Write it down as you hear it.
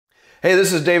Hey,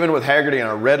 this is Davin with Hagerty on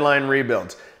our Redline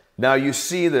Rebuilds. Now you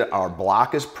see that our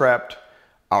block is prepped,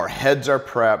 our heads are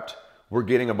prepped, we're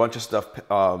getting a bunch of stuff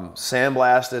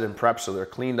sandblasted and prepped so they're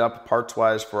cleaned up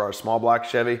parts-wise for our small block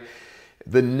Chevy.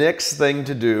 The next thing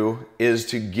to do is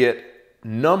to get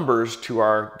numbers to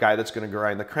our guy that's going to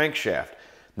grind the crankshaft.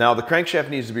 Now the crankshaft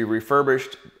needs to be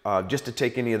refurbished just to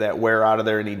take any of that wear out of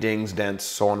there, any dings, dents,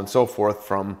 so on and so forth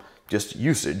from just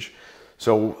usage.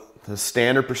 So the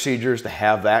standard procedure is to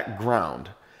have that ground.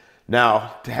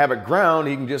 Now, to have it ground,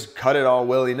 he can just cut it all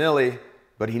willy-nilly,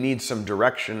 but he needs some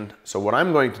direction. So what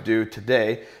I'm going to do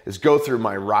today is go through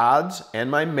my rods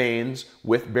and my mains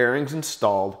with bearings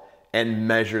installed and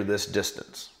measure this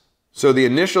distance. So the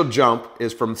initial jump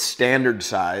is from standard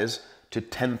size to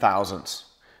 10 thousandths.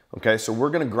 Okay, so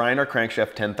we're gonna grind our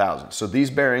crankshaft 10 thousandths. So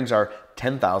these bearings are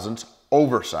 10 thousandths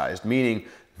oversized, meaning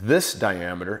this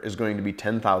diameter is going to be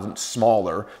 10 thousandths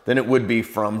smaller than it would be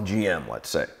from GM, let's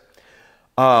say.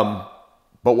 But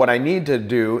what I need to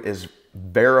do is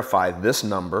verify this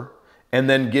number and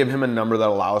then give him a number that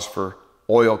allows for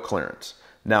oil clearance.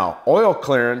 Now, oil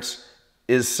clearance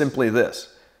is simply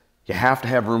this. You have to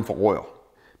have room for oil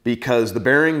because the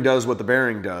bearing does what the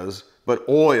bearing does, but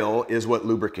oil is what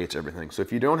lubricates everything. So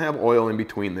if you don't have oil in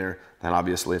between there, then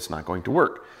obviously it's not going to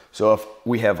work. So if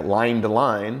we have line to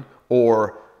line,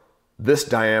 or this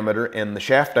diameter and the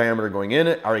shaft diameter going in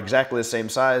it are exactly the same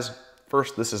size,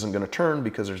 first, this isn't going to turn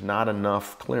because there's not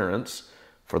enough clearance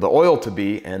for the oil to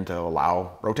be and to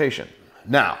allow rotation.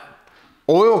 Now,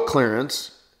 oil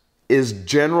clearance is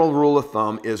general rule of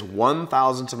thumb is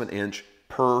 1/1000th of an inch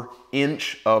per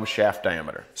inch of shaft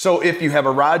diameter. So if you have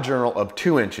a rod journal of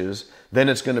 2 inches, then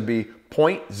it's going to be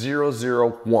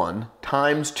 0.001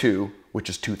 times 2, which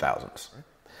is 2 thousandths.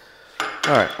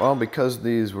 All right, well, because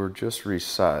these were just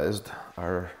resized,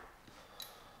 our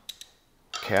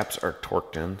caps are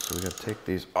torqued in, so we got to take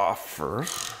these off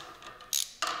first.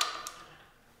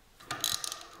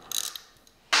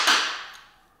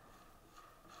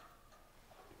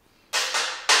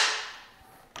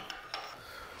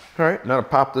 All right, now to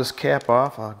pop this cap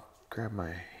off, I'll grab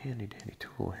my handy dandy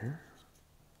tool here.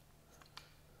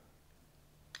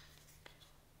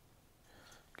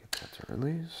 Get that to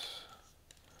release.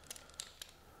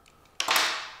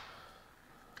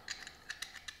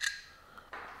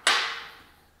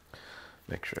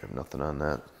 Make sure I have nothing on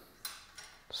that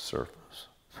surface.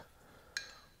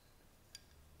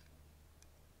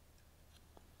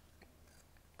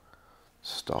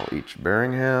 Install each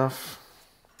bearing half.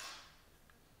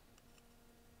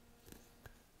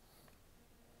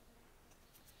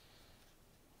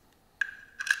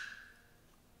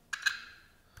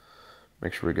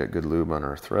 Make sure we get good lube on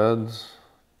our threads,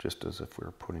 just as if we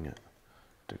were putting it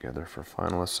together for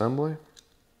final assembly.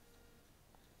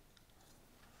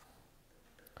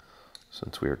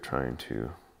 Since we are trying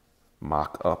to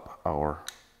mock up our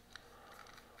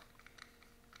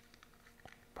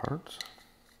parts.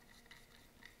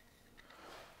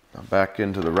 Now back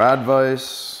into the rod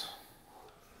vise,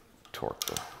 torque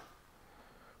the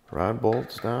rod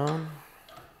bolts down.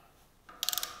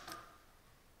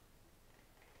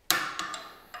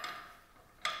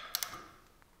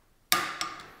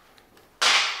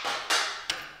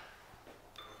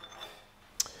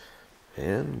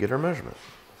 And get our measurement.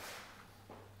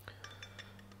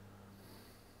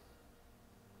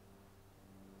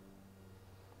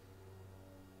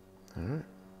 All right.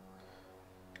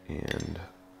 And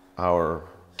our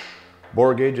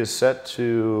bore gauge is set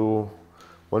to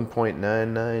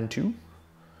 1.992.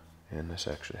 And this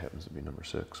actually happens to be number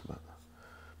 6, but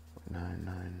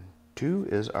 992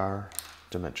 is our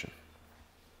dimension.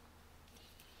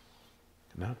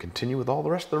 And now continue with all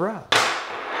the rest of the rods.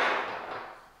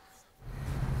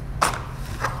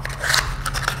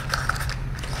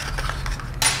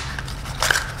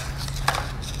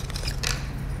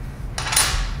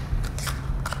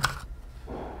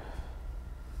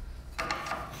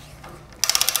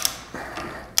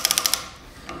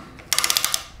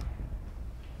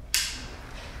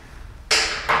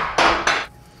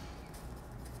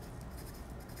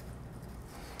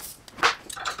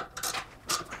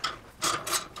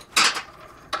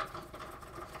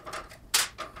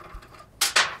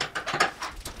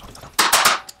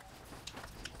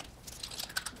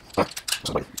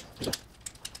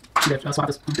 Swap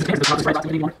this. This right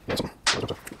anymore.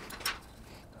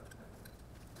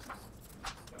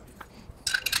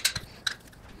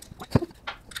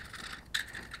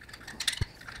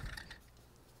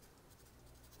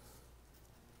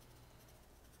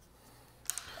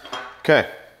 Okay,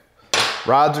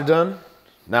 rods are done.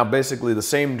 Now basically the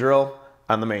same drill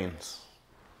on the mains.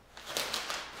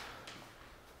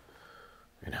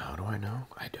 And how do I know?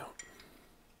 I don't.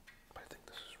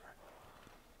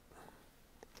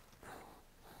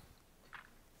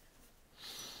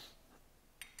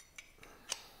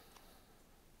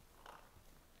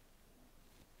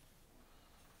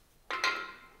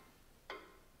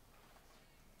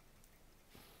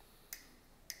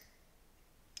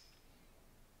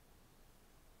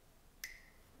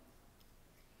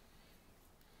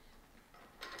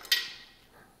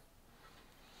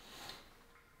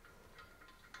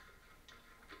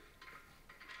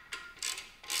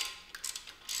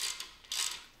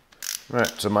 All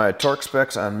right, so my torque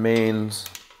specs on mains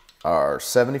are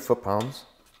 70 foot-pounds,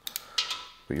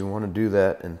 but you want to do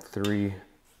that in 3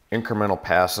 incremental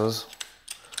passes.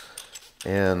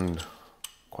 And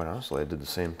quite honestly, I did the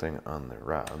same thing on the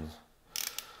rods.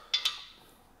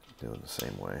 Do it the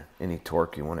same way. Any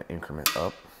torque you want to increment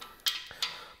up.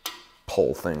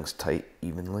 Pull things tight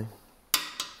evenly.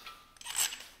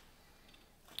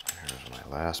 Here's my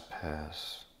last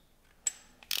pass.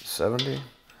 70.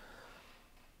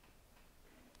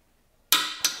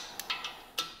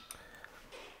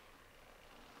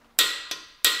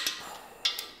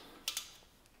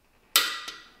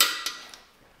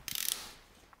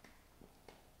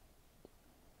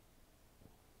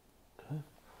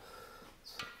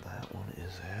 That one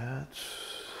is at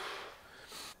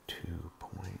 2.2925.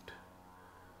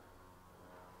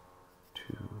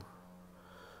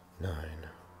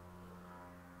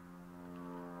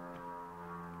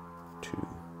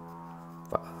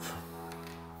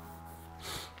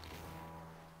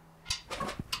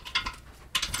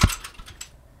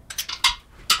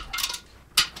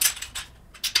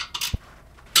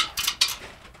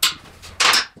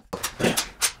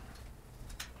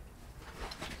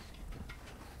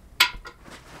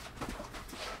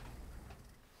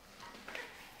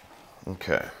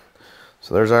 Okay,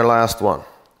 so there's our last one.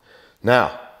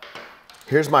 Now,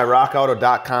 here's my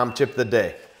rockauto.com tip of the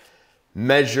day.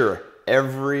 Measure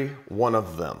every one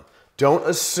of them. Don't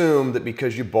assume that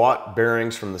because you bought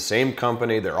bearings from the same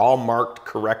company, they're all marked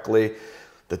correctly,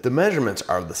 that the measurements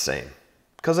are the same.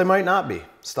 Because they might not be.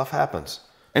 Stuff happens.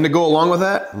 And to go along with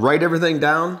that, write everything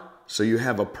down so you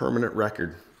have a permanent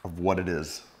record of what it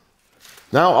is.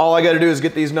 Now, all I got to do is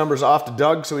get these numbers off to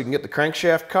Doug so we can get the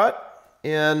crankshaft cut.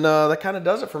 And that kind of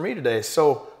does it for me today.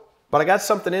 But I got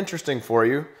something interesting for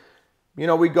you. You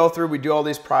know, we go through, we do all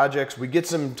these projects, we get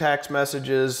some text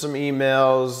messages, some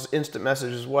emails, instant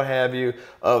messages, what have you,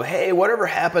 of, hey, whatever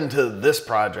happened to this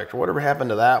project, or whatever happened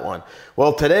to that one?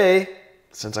 Well, today,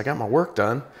 since I got my work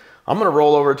done, I'm gonna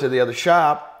roll over to the other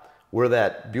shop where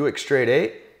that Buick Straight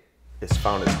 8 is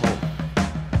found its home.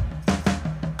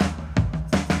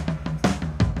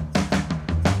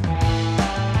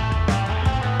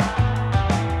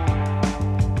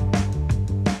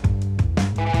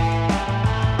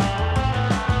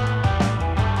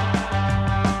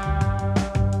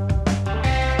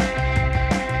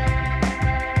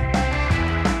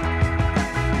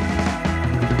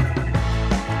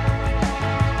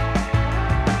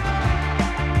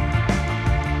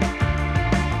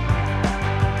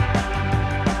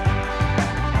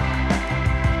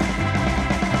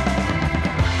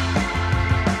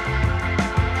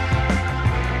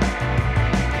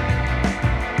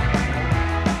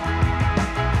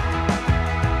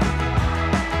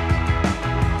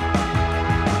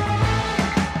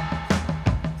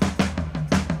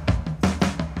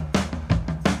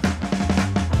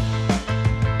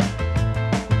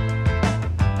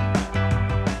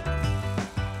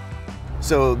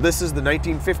 So this is the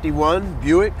 1951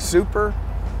 Buick Super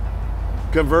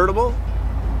Convertible.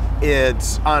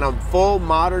 It's on a full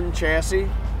modern chassis.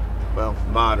 Well,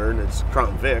 modern, it's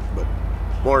Crown Vic, but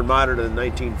more modern than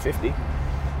 1950.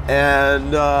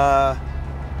 And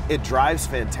it drives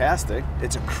fantastic.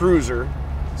 It's a cruiser,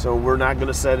 so we're not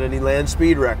gonna set any land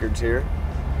speed records here,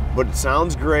 but it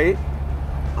sounds great.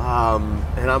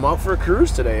 And I'm out for a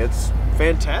cruise today. It's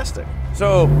fantastic.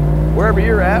 So wherever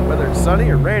you're at, whether it's sunny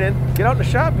or raining, get out in the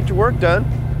shop, get your work done,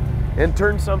 and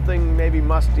turn something maybe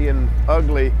musty and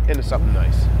ugly into something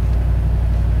nice.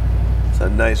 It's a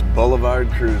nice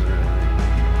Boulevard cruiser.